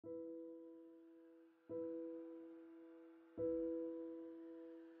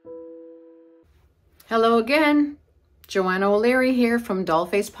Hello again, Joanna O'Leary here from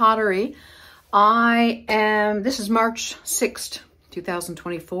Dollface Pottery. This is March 6th,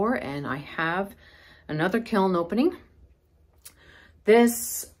 2024, and I have another kiln opening.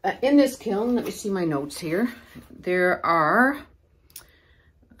 In this kiln, let me see my notes here. There are,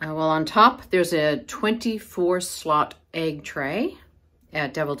 well, on top, there's a 24 slot egg tray, a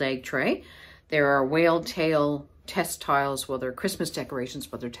deviled egg tray. There are whale tail test tiles. Well, they're Christmas decorations,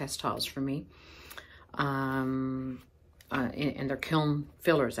 but they're test tiles for me. And they're kiln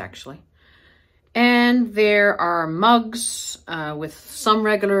fillers actually. And there are mugs with some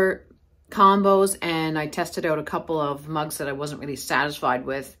regular combos, and I tested out a couple of mugs that I wasn't really satisfied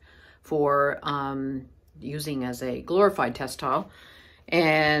with for using as a glorified test tile,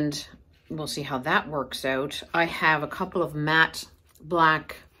 and we'll see how that works out. I have a couple of matte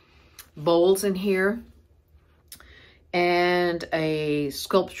black bowls in here and a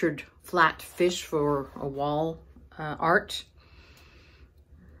sculptured flat fish for a wall art,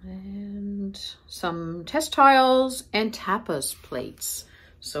 and some test tiles and tapas plates.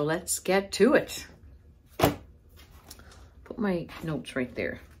 So let's get to it. Put my notes right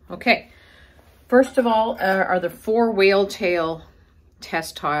there. Okay, first of all are the 4 whale tail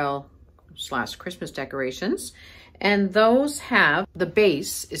test tile / Christmas decorations, and those have, the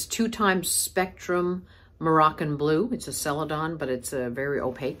base is 2 times Spectrum Moroccan Blue. It's a Celadon, but it's a very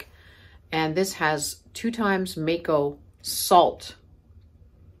opaque. And this has 2 times Maaco salt,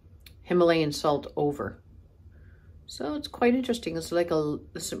 Himalayan salt over. So it's quite interesting. It's like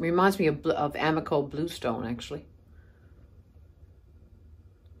this reminds me of Amico bluestone actually.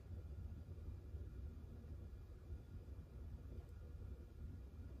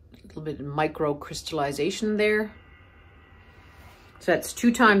 A little bit of micro crystallization there. So that's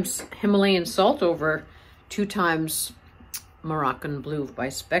 2 times Himalayan salt over 2 times Moroccan Blue by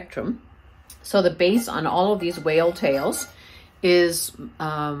Spectrum. So the base on all of these whale tails is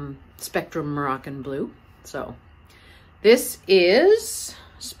Spectrum Moroccan Blue. So this is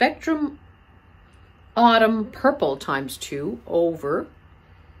Spectrum Autumn Purple ×2 over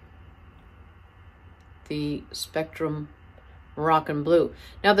the Spectrum Moroccan Blue.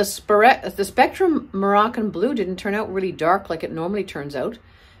 Now the Spectrum Moroccan Blue didn't turn out really dark like it normally turns out,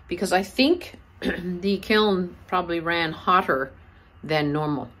 because I think the kiln probably ran hotter than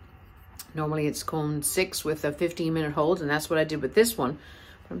normal. Normally it's cone 6 with a 15-minute hold, and that's what I did with this one.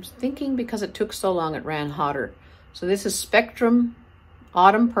 But I'm thinking because it took so long, it ran hotter. So this is Spectrum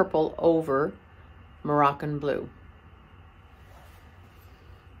Autumn Purple over Moroccan Blue.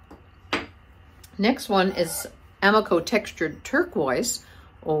 Next one is Amico Textured Turquoise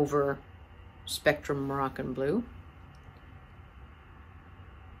over Spectrum Moroccan Blue.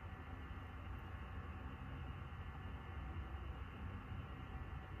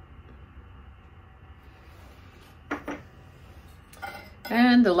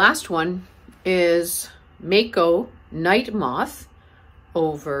 And the last one is Maaco Night Moth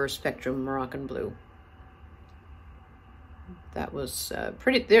over Spectrum Moroccan Blue. That was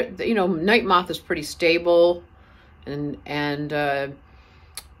pretty, you know, Night Moth is pretty stable, and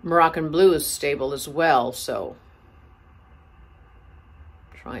Moroccan Blue is stable as well. So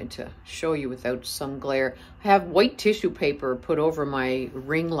trying to show you without some glare. I have white tissue paper put over my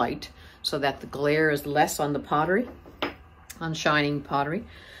ring light so that the glare is less on the pottery, on shining pottery.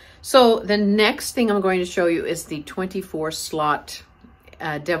 So the next thing I'm going to show you is the 24 slot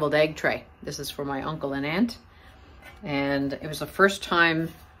deviled egg tray. This is for my uncle and aunt, and it was the first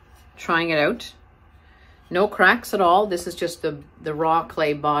time trying it out. No cracks at all. This is just the raw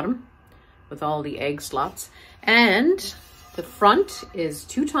clay bottom with all the egg slots, and the front is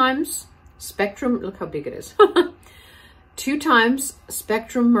 2 times Spectrum, look how big it is, 2 times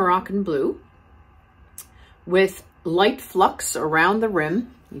Spectrum Moroccan Blue with light flux around the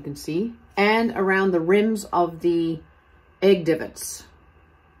rim, you can see, and around the rims of the egg divots,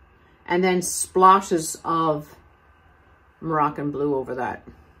 and then splashes of Moroccan Blue over that.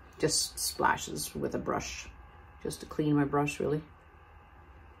 Just splashes with a brush, just to clean my brush really.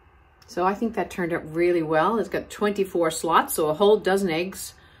 So I think that turned out really well. It's got 24 slots, so a whole dozen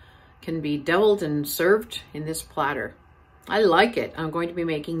eggs can be deviled and served in this platter. I like it. I'm going to be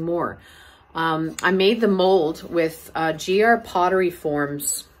making more. I made the mold with GR Pottery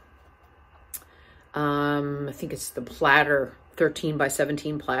Forms. I think it's the platter, 13 by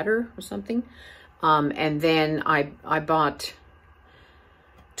 17 platter or something. And then I bought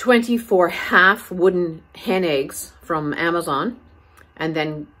 24 half wooden hen eggs from Amazon, and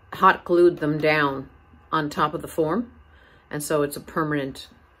then hot glued them down on top of the form. And so it's a permanent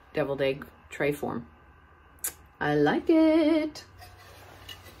deviled egg tray form. I like it.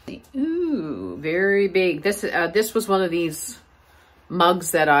 Ooh, very big. This was one of these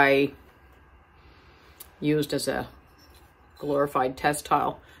mugs that I used as a glorified test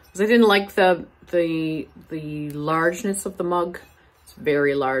tile because I didn't like the largeness of the mug. It's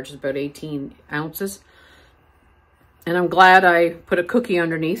very large. It's about 18 ounces. And I'm glad I put a cookie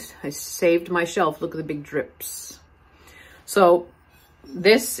underneath. I saved my shelf. Look at the big drips. So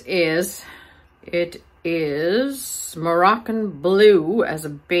it is Moroccan blue as a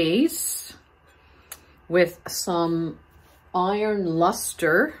base with some iron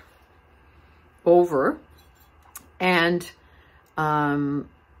luster over and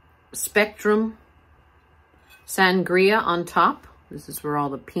Spectrum Sangria on top. This is where all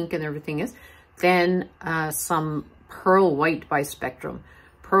the pink and everything is. Then some Pearl White by Spectrum.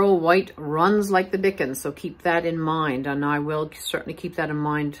 Pearl White runs like the dickens, so keep that in mind. And I will certainly keep that in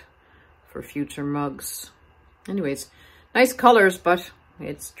mind for future mugs. Anyways, nice colors, but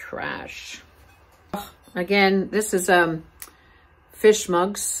it's trash. Again, this is fish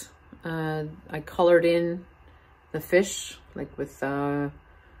mugs. I colored in the fish, like with some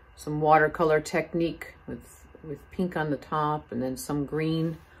watercolor technique with pink on the top and then some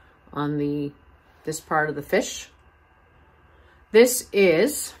green on this part of the fish. This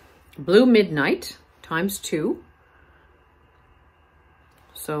is Blue Midnight ×2.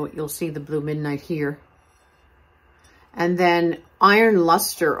 So you'll see the Blue Midnight here. And then Iron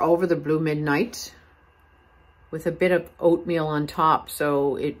Luster over the Blue Midnight with a bit of oatmeal on top.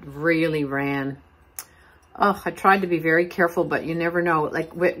 So it really ran. Oh, I tried to be very careful, but you never know.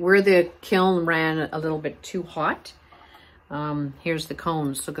 Like where the kiln ran a little bit too hot. Here's the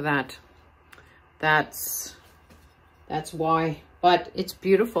cones. Look at that. That's why. But it's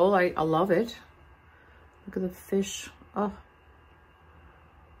beautiful. I love it. Look at the fish. Oh,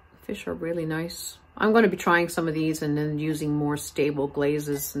 the fish are really nice. I'm going to be trying some of these and then using more stable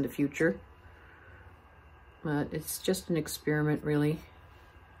glazes in the future. But it's just an experiment, really.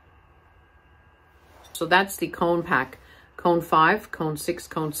 So that's the cone pack. Cone 5, cone 6,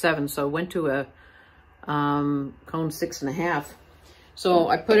 cone 7. So I went to a cone 6.5. So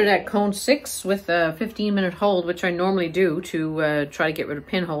I put it at cone 6 with a 15-minute hold, which I normally do to try to get rid of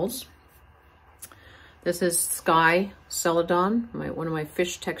pinholes. This is Sky Celadon, one of my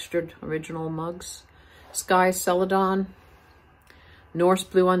fish textured original mugs. Sky Celadon, Norse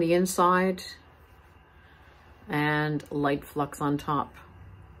blue on the inside, and light flux on top.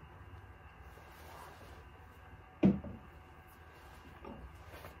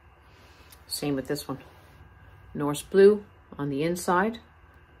 Same with this one. Norse blue on the inside.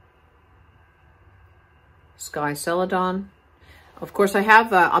 Sky Celadon. Of course, I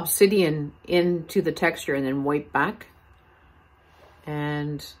have obsidian into the texture and then white back.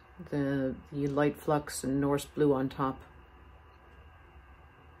 And the light flux and Norse blue on top.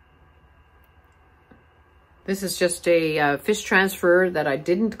 This is just a fish transfer that I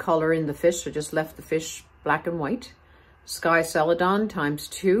didn't color in the fish. I just left the fish black and white. Sky Celadon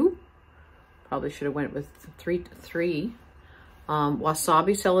 ×2. Probably should have went with three.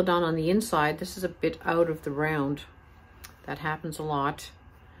 Wasabi Celadon on the inside. This is a bit out of the round. That happens a lot.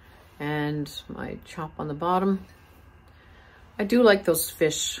 And my chop on the bottom. I do like those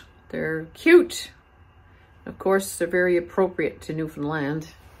fish. They're cute. Of course, they're very appropriate to Newfoundland.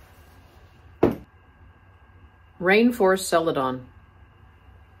 Rainforest Celadon.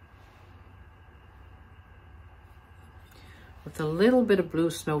 With a little bit of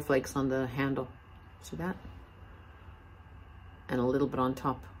blue snowflakes on the handle. See that? And a little bit on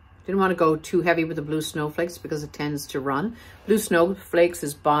top. Didn't want to go too heavy with the blue snowflakes because it tends to run. Blue snowflakes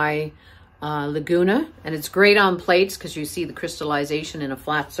is by Laguna, and it's great on plates because you see the crystallization in a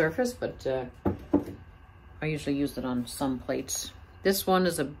flat surface, but I usually use it on some plates. This one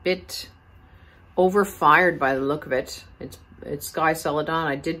is a bit over-fired by the look of it. It's Sky Celadon.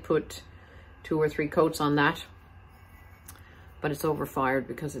 I did put 2 or 3 coats on that, but it's over-fired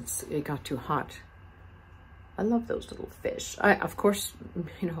because it got too hot. I love those little fish. Of course,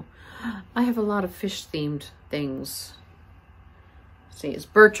 you know, I have a lot of fish-themed things. See, it's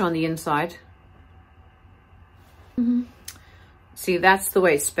birch on the inside. See, that's the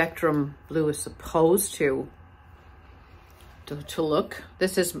way Spectrum blue is supposed to look.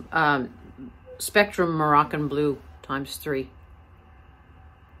 This is Spectrum Moroccan blue ×3.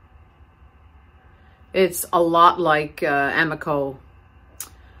 It's a lot like Amico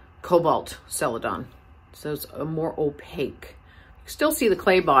Cobalt Celadon. So it's more opaque. You still see the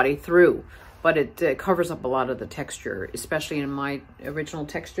clay body through, but it covers up a lot of the texture, especially in my original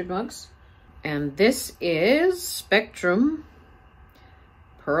textured mugs. And this is Spectrum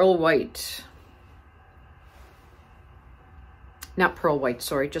Pearl White. not pearl white,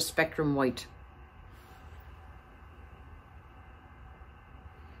 sorry, just spectrum white.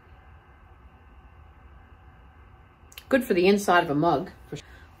 Good for the inside of a mug.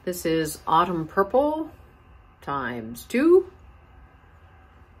 This is Autumn Purple ×2.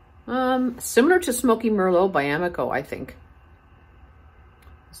 Similar to Smoky Merlot by Amico, I think.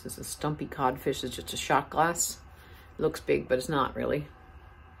 This is a stumpy codfish. It's just a shot glass. It looks big, but it's not really.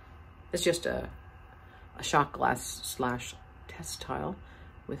 It's just a shot glass / test tile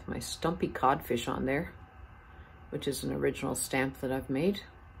with my stumpy codfish on there, which is an original stamp that I've made.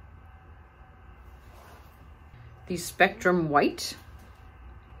 The Spectrum White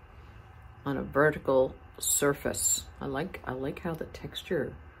on a vertical surface. I like how the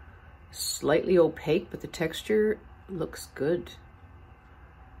texture is slightly opaque, but the texture looks good.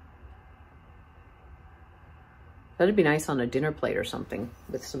 That'd be nice on a dinner plate or something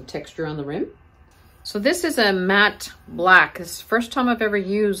with some texture on the rim. So this is a matte black. It's the first time I've ever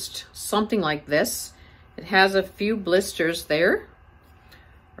used something like this. It has a few blisters there,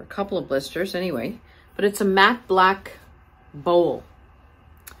 or a couple of blisters anyway, but it's a matte black bowl.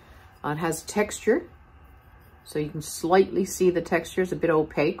 It has texture, so you can slightly see the texture. It's a bit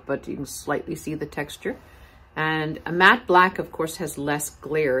opaque, but you can slightly see the texture. And a matte black, of course, has less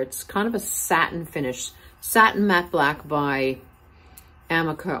glare. It's kind of a satin finish. Satin Matte Black by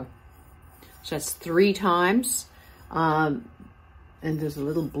Amico. So that's 3 times. And there's a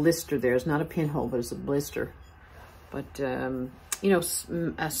little blister there. It's not a pinhole, but it's a blister. But, you know,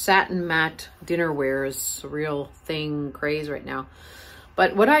 a satin matte dinnerware is a real thing, craze right now.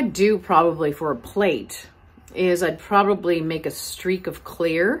 But what I'd do probably for a plate is I'd probably make a streak of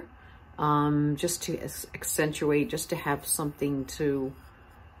clear, just to accentuate, just to have something to,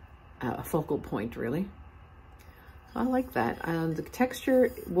 a focal point, really. I like that. The texture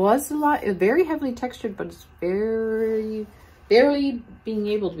was very heavily textured, but it's barely being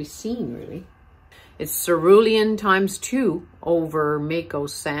able to be seen, really. It's cerulean ×2 over Maaco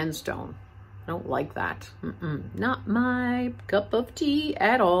sandstone. I don't like that. Not my cup of tea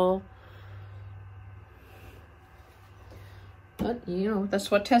at all. But, you know, that's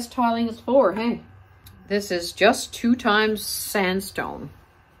what test tiling is for, hey? This is just 2 times sandstone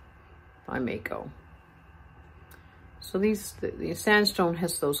by Maaco. So the sandstone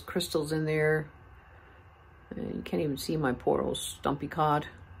has those crystals in there. You can't even see my poor old stumpy cod.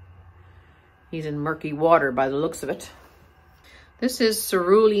 He's in murky water by the looks of it. This is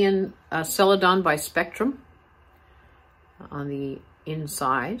Cerulean Celadon by Spectrum on the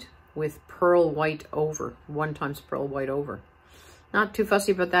inside with pearl white over, 1 times pearl white over. Not too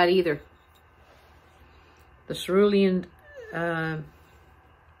fussy about that either. The cerulean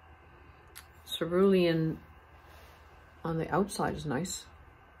on the outside is nice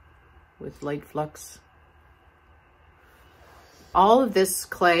with light flux. All of this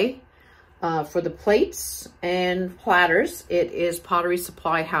clay for the plates and platters, it is Pottery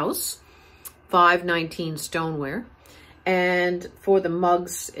Supply House 519 stoneware. And for the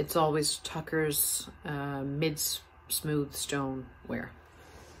mugs, it's always Tucker's mid-smooth stoneware.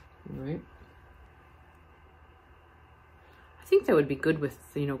 All right. I think that would be good with,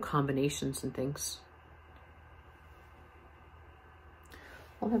 you know, combinations and things.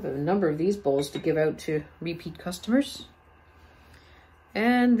 I'll have a number of these bowls to give out to repeat customers.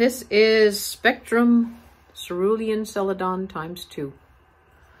 And this is Spectrum Cerulean Celadon ×2.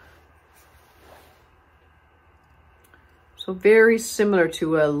 So very similar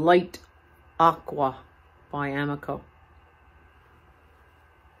to a light aqua by Amico.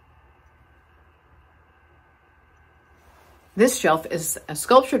 This shelf is a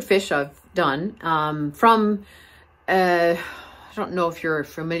sculptured fish I've done from, I don't know if you're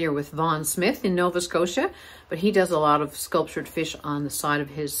familiar with Vaughan Smith in Nova Scotia, but he does a lot of sculptured fish on the side of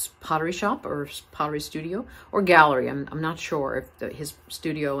his pottery shop or pottery studio or gallery. I'm not sure if his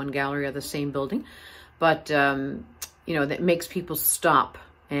studio and gallery are the same building, but you know, that makes people stop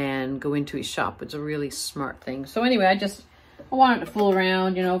and go into his shop. It's a really smart thing. So anyway, I wanted to fool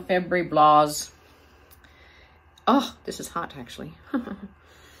around, you know, February blahs. Oh, this is hot actually.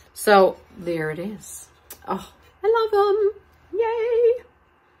 So there it is. Oh, I love them. Yay!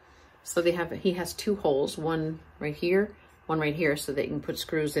 So he has 2 holes, one right here, so they can put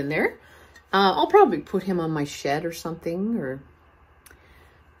screws in there. I'll probably put him on my shed or something, or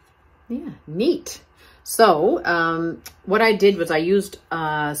yeah, neat. So what I did was I used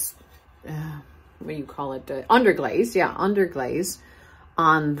what do you call it? Underglaze, yeah, underglaze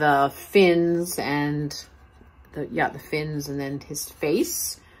on the fins and the fins, and then his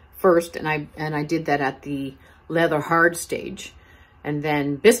face first, and I did that at the leather hard stage, and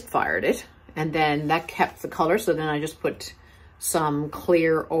then bisque fired it, and then that kept the color. So then I just put some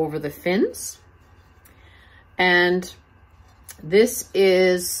clear over the fins. And this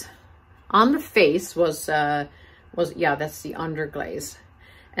is on the face yeah, that's the underglaze.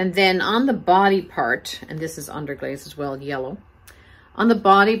 And then on the body part, and this is underglaze as well, yellow. On the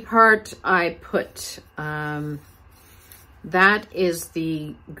body part, I put, that is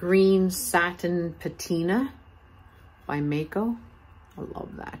the green satin patina by Maaco. I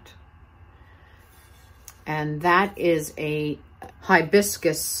love that. And that is a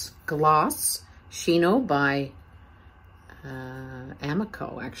hibiscus gloss chino by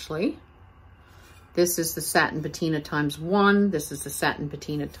Amico, actually. This is the satin patina ×1. This is the satin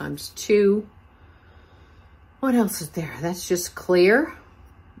patina ×2. What else is there? That's just clear.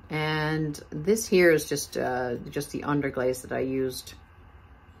 And this here is just the underglaze that I used.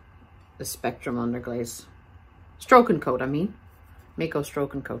 The Spectrum underglaze. Stroke and coat, I mean. Maaco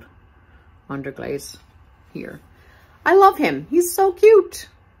Stroke and Coat underglaze here. I love him. He's so cute.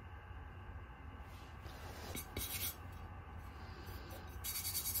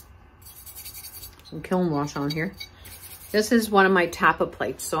 Some Kiln wash on here. This is one of my Tapa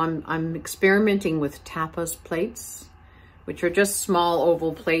plates. So I'm experimenting with Tapas plates, which are just small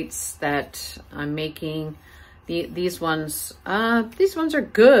oval plates that I'm making. These ones are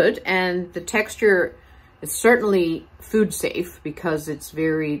good, and the texture is certainly food safe because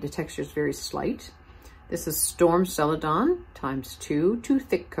the texture is very slight. This is Storm Celadon ×2, 2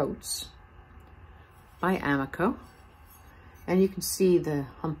 thick coats by Amico. And you can see the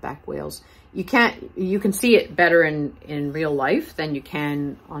humpback whales. You can see it better in real life than you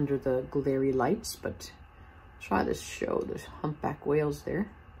can under the glary lights, but try to show the humpback whales there.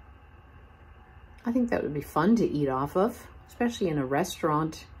 I think that would be fun to eat off of, especially in a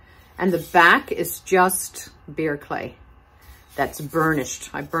restaurant. And the back is just beer clay that's burnished.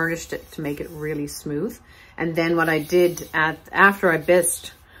 I burnished it to make it really smooth. And then what I did after I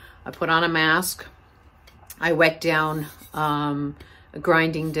bisqued, I put on a mask, I wet down a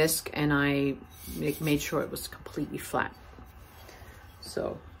grinding disc, and I made sure it was completely flat.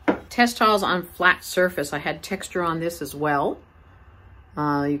 So test tiles on flat surface. I had texture on this as well.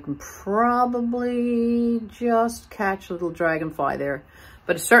 You can probably just catch a little dragonfly there,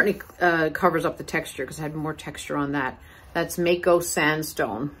 but it certainly covers up the texture because I had more texture on that. That's Maaco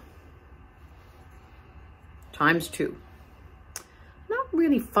Sandstone ×2. Not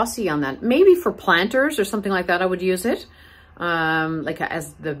really fussy on that. Maybe for planters or something like that, I would use it like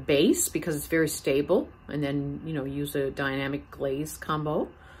as the base because it's very stable, and then, you know, use a dynamic glaze combo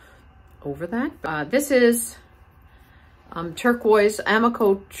over that. This is turquoise,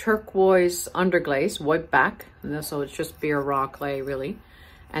 Amico turquoise underglaze, white back, and so it's just bare raw clay really.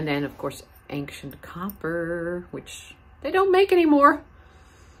 And then of course ancient copper, which they don't make anymore.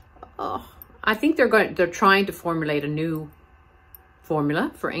 Oh, I think they're trying to formulate a new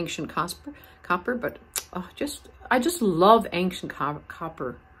formula for ancient copper, but I just love ancient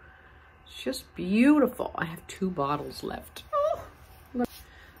copper. It's just beautiful. I have 2 bottles left. Oh.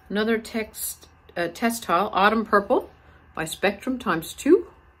 Another test tile, Autumn Purple by Spectrum ×2.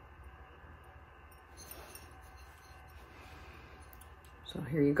 So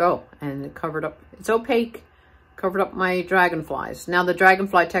here you go. And it covered up, it's opaque, covered up my dragonflies. Now the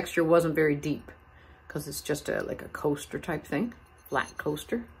dragonfly texture wasn't very deep because it's just like a coaster type thing, flat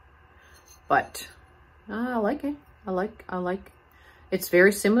coaster. But I like it. I like. It's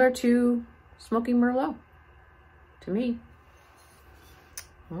very similar to Smoky Merlot to me.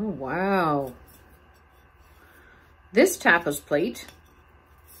 Oh, wow. This Tapas plate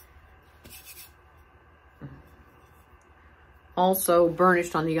also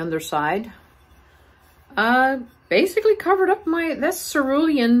burnished on the underside. Basically covered up that's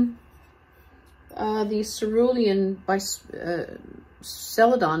cerulean. The cerulean by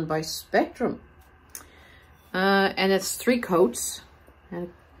Celadon by Spectrum. And it's 3 coats.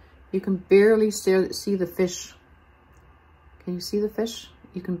 And you can barely see the fish. Can you see the fish?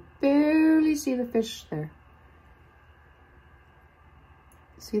 You can barely see the fish there.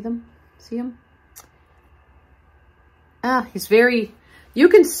 See them? See him? He's very, you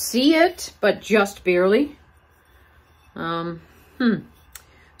can see it, but just barely. So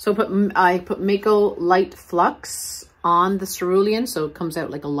I put Maaco Light Flux on the cerulean, so it comes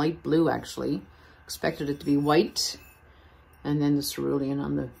out like a light blue actually. Expected it to be white. And then the cerulean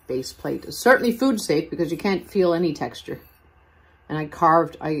on the base plate is certainly food safe because you can't feel any texture. And I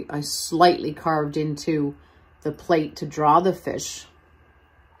slightly carved into the plate to draw the fish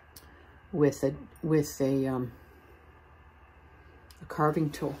with a carving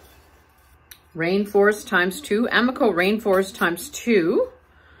tool. Rainforest ×2, Amico Rainforest ×2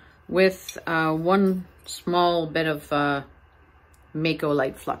 with 1 small bit of Maaco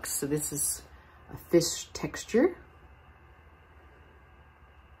Light Flux. So this is a fish texture.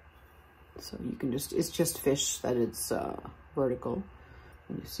 So you can just, it's just fish that it's vertical.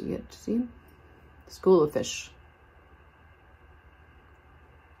 When you see it, see? School of fish.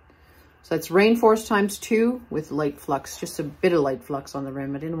 So it's Rainforest ×2 with light flux, just a bit of light flux on the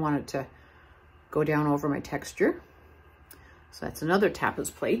rim. I didn't want it to go down over my texture. So that's another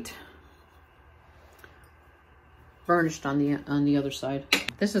Tapas plate. Burnished on the other side.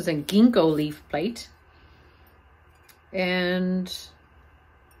 This is a ginkgo leaf plate. And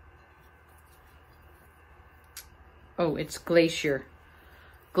oh, it's Glacier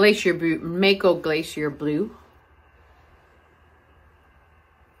Blue, Maaco Glacier Blue.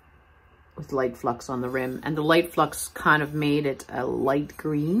 With light flux on the rim, and the light flux kind of made it a light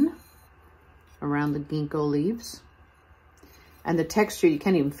green around the ginkgo leaves. And the texture, you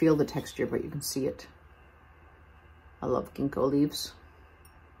can't even feel the texture, but you can see it. I love ginkgo leaves.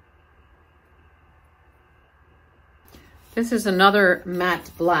 This is another matte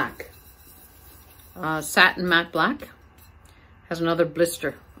black, satin matte black. Has another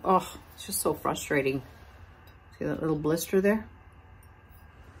blister. Oh, it's just so frustrating. See that little blister there?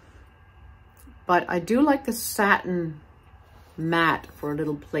 But I do like the satin matte for a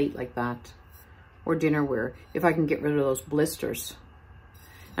little plate like that, or dinnerware, if I can get rid of those blisters.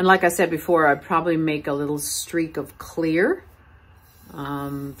 And like I said before, I'd probably make a little streak of clear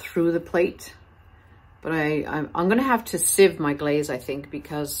through the plate. But I'm gonna have to sieve my glaze, I think,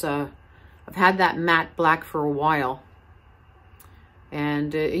 because I've had that matte black for a while.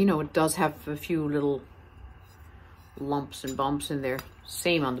 And you know, it does have a few little lumps and bumps in there.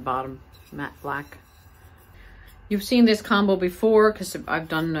 Same on the bottom. Matte black. You've seen this combo before because I've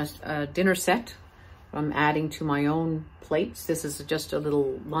done a dinner set. I'm adding to my own plates. This is just a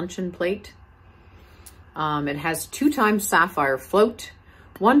little luncheon plate. It has 2 times sapphire float,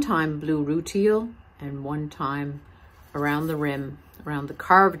 1 time blue rutile, and 1 time around the rim, around the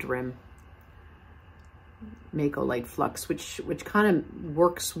carved rim, Maaco Light Flux, which kind of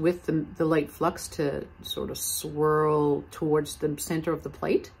works with the light flux to sort of swirl towards the center of the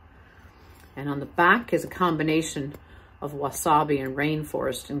plate. And on the back is a combination of wasabi and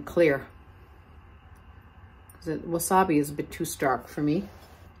rainforest and clear. The wasabi is a bit too stark for me.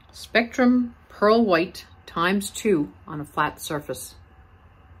 Spectrum Pearl White ×2 on a flat surface.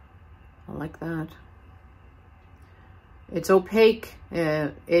 I like that. It's opaque.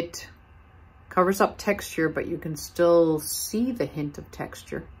 It covers up texture, but you can still see the hint of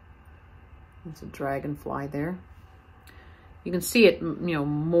texture. There's a dragonfly there. You can see it, you know,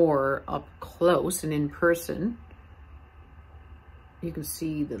 more up close and in person. You can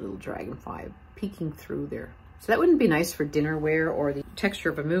see the little dragonfly peeking through there. So that wouldn't be nice for dinnerware or the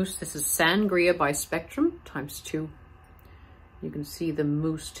texture of a mousse. This is Sangria by Spectrum ×2. You can see the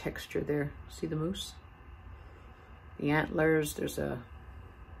mousse texture there. See the mousse? The antlers, there's an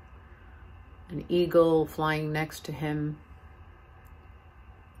eagle flying next to him.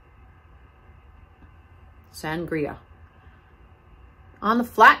 Sangria. On the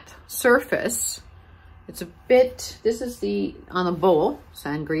flat surface, it's a bit, this is the, on a bowl,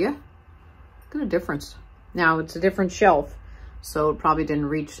 Sangria. Look at the difference. Now, it's a different shelf, so it probably didn't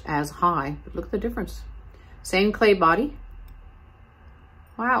reach as high, but look at the difference. Same clay body.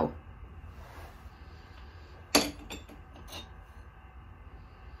 Wow.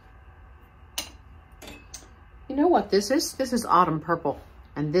 You know what this is? This is Autumn Purple,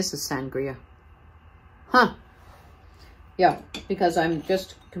 and this is Sangria. Huh. Yeah, because I'm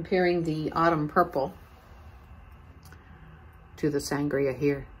just comparing the Autumn Purple to the Sangria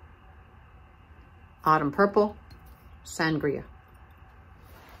here. Autumn Purple, Sangria.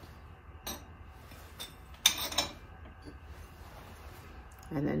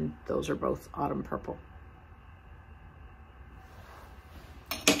 And then those are both Autumn Purple.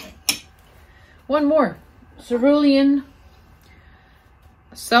 One more. Cerulean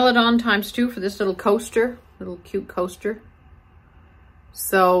Celadon ×2 for this little coaster, little cute coaster.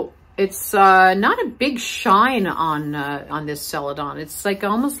 So it's not a big shine on this Celadon. It's like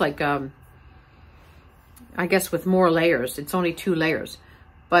almost like I guess with more layers. It's only 2 layers,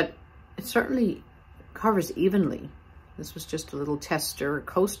 but it certainly covers evenly. This was just a little tester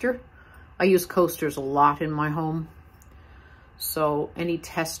coaster. I use coasters a lot in my home. So any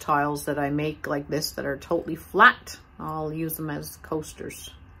test tiles that I make like this that are totally flat, I'll use them as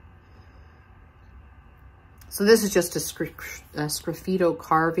coasters. So this is just a sgraffito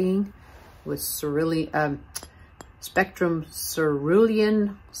carving with Spectrum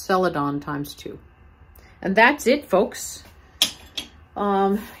Cerulean Celadon ×2. And that's it, folks.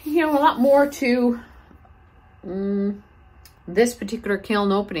 You know, a lot more to this particular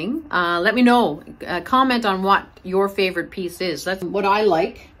kiln opening. Let me know, comment on what your favorite piece is. That's what I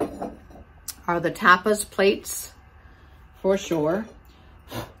like are the tapas plates, for sure.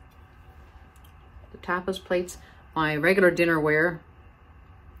 The tapas plates, my regular dinnerware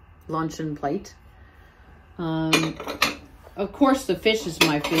luncheon plate. Of course, the fish is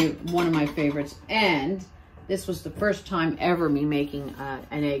my favorite, one of my favorites, and this was the first time ever me making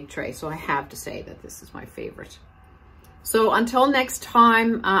an egg tray, so I have to say that this is my favorite. So until next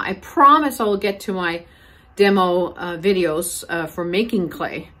time, I promise I will get to my demo videos for making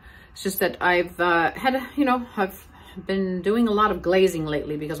clay. It's just that I've had, you know, I've been doing a lot of glazing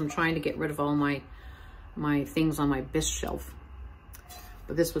lately because I'm trying to get rid of all my things on my bisque shelf.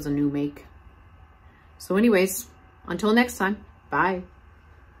 But this was a new make. So anyways, until next time, bye.